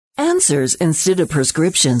answers instead of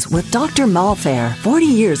prescriptions with Dr. Malfair. 40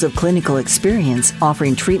 years of clinical experience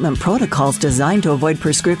offering treatment protocols designed to avoid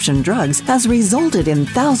prescription drugs has resulted in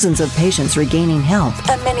thousands of patients regaining health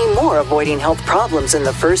and many more avoiding health problems in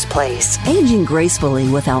the first place. Aging gracefully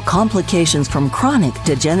without complications from chronic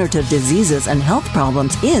degenerative diseases and health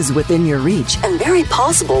problems is within your reach and very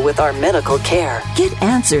possible with our medical care. Get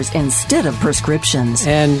answers instead of prescriptions.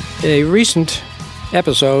 And a recent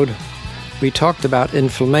episode, we talked about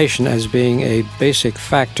inflammation as being a basic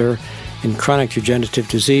factor in chronic degenerative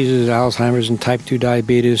diseases, Alzheimer's and type 2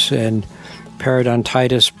 diabetes and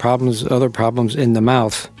periodontitis problems, other problems in the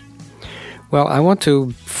mouth. Well, I want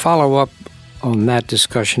to follow up on that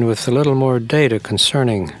discussion with a little more data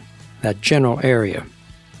concerning that general area.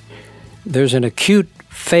 There's an acute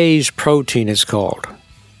phase protein, it's called.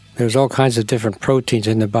 There's all kinds of different proteins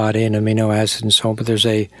in the body and amino acids and so on, but there's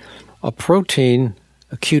a protein,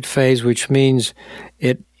 acute phase, which means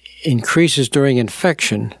it increases during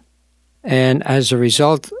infection, and as a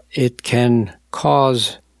result, it can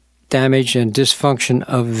cause damage and dysfunction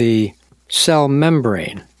of the cell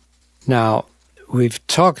membrane. Now, we've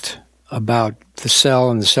talked about the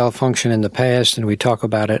cell and the cell function in the past, and we talk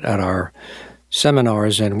about it at our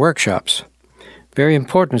seminars and workshops. Very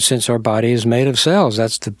important, since our body is made of cells.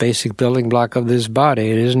 That's the basic building block of this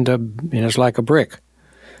body. It isn't it's like a brick.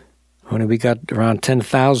 Only we got around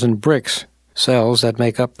 10,000 bricks, cells that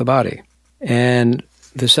make up the body. And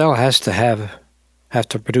the cell has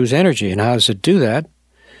to produce energy. And how does it do that?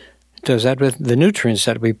 It does that with the nutrients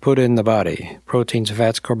that we put in the body. Proteins,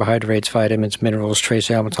 fats, carbohydrates, vitamins, minerals,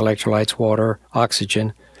 trace elements, electrolytes, water,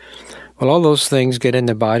 oxygen. Well, all those things get in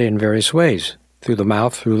the body in various ways. Through the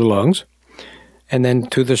mouth, through the lungs, and then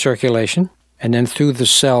through the circulation, and then through the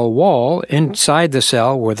cell wall, inside the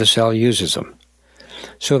cell where the cell uses them.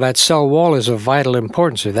 So that cell wall is of vital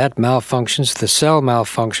importance. If that malfunctions, the cell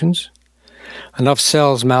malfunctions. Enough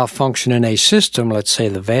cells malfunction in a system, let's say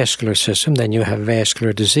the vascular system, then you have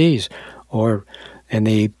vascular disease, or in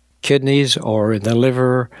the kidneys, or in the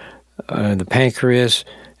liver, the pancreas.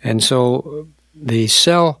 And so the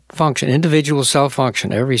cell function, individual cell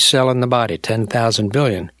function, every cell in the body, 10,000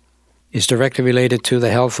 billion, is directly related to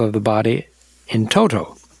the health of the body in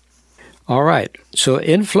toto. All right, so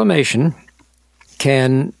inflammation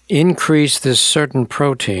can increase this certain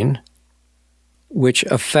protein which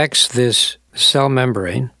affects this cell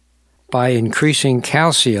membrane by increasing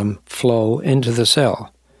calcium flow into the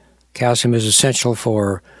cell. Calcium is essential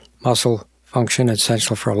for muscle function,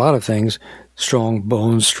 essential for a lot of things, strong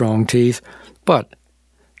bones, strong teeth, but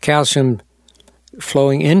calcium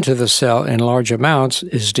flowing into the cell in large amounts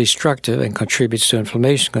is destructive and contributes to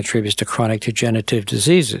inflammation, contributes to chronic degenerative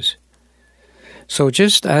diseases. So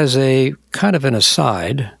just as a kind of an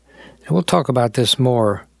aside, and we'll talk about this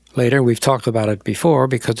more later, we've talked about it before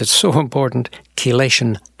because it's so important,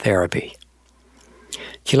 chelation therapy.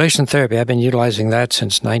 Chelation therapy, I've been utilizing that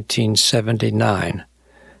since 1979,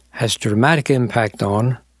 has dramatic impact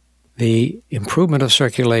on the improvement of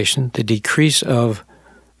circulation, the decrease of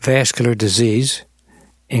vascular disease,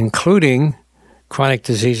 including chronic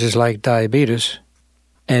diseases like diabetes,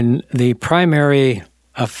 and the primary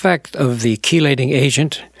effect of the chelating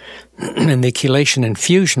agent and the chelation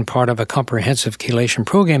infusion part of a comprehensive chelation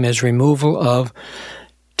program is removal of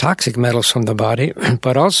toxic metals from the body,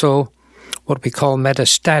 but also what we call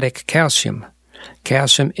metastatic calcium,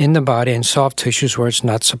 calcium in the body in soft tissues where it's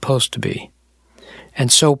not supposed to be.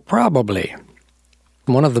 And so probably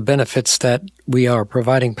one of the benefits that we are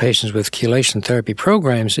providing patients with chelation therapy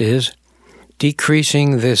programs is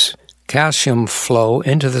decreasing this calcium flow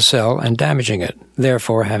into the cell and damaging it,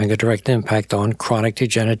 therefore having a direct impact on chronic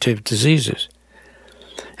degenerative diseases.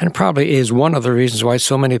 And it probably is one of the reasons why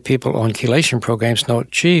so many people on chelation programs know,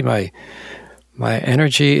 gee, my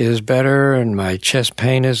energy is better and my chest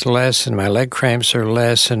pain is less and my leg cramps are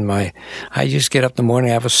less and I just get up in the morning,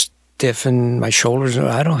 I have a stiff in my shoulders,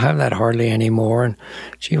 I don't have that hardly anymore. And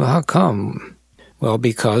gee, well, how come? Well,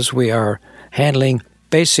 because we are handling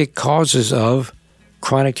basic causes of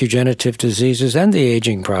chronic degenerative diseases and the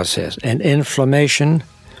aging process, and inflammation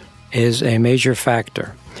is a major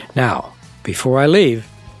factor. Now, before I leave,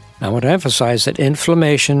 I want to emphasize that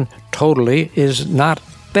inflammation totally is not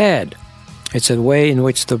bad. It's a way in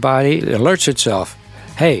which the body alerts itself,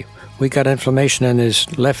 hey, we got inflammation in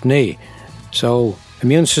his left knee, so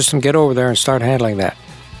immune system, get over there and start handling that,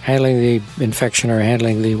 handling the infection or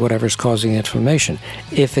handling the whatever's causing inflammation.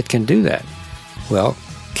 If it can do that, well,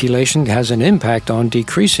 chelation has an impact on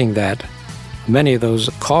decreasing that, many of those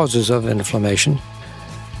causes of inflammation.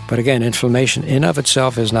 But again, inflammation in of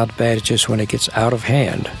itself is not bad, it's just when it gets out of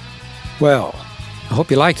hand. Well, I hope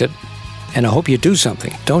you liked it. And I hope you do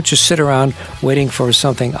something. Don't just sit around waiting for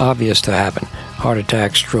something obvious to happen. Heart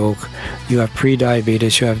attack, stroke, you have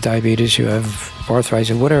pre-diabetes, you have diabetes, you have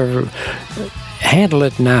arthritis, whatever. Handle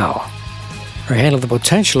it now. Or handle the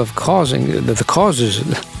potential of causing the causes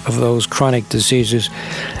of those chronic diseases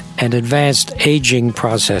and advanced aging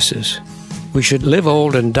processes. We should live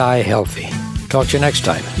old and die healthy. Talk to you next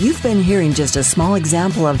time. You've been hearing just a small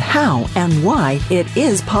example of how and why it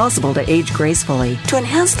is possible to age gracefully, to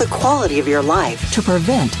enhance the quality of your life, to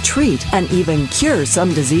prevent, treat, and even cure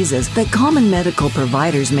some diseases that common medical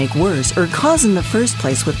providers make worse or cause in the first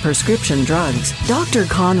place with prescription drugs. Dr.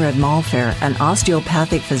 Conrad Malfair, an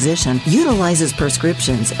osteopathic physician, utilizes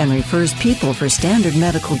prescriptions and refers people for standard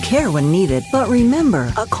medical care when needed. But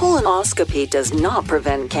remember, a colonoscopy does not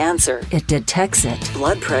prevent cancer. It detects it.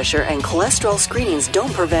 Blood pressure and cholesterol screenings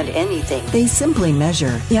don't prevent anything. They simply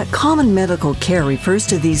measure. Yet common medical care refers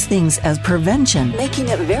to these things as prevention, making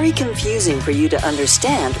it very confusing for you to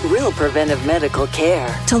understand real preventive medical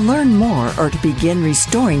care. To learn more or to begin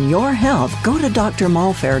restoring your health, go to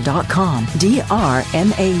drmalfair.com,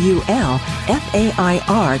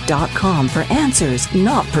 drmaulfair.com for answers,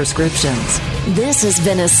 not prescriptions. This has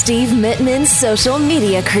been a Steve Mittman social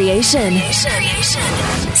media creation.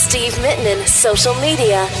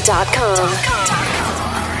 SteveMittmanSocialMedia.com.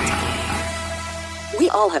 We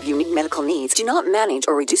all have unique medical needs. Do not manage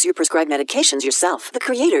or reduce your prescribed medications yourself. The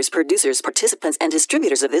creators, producers, participants, and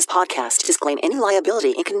distributors of this podcast disclaim any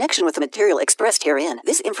liability in connection with the material expressed herein.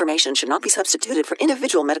 This information should not be substituted for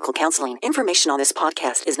individual medical counseling. Information on this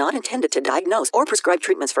podcast is not intended to diagnose or prescribe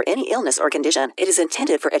treatments for any illness or condition. It is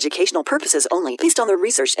intended for educational purposes only, based on the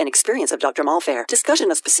research and experience of Dr. Malfair. Discussion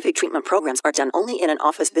of specific treatment programs are done only in an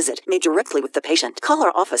office visit, made directly with the patient. Call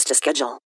our office to schedule.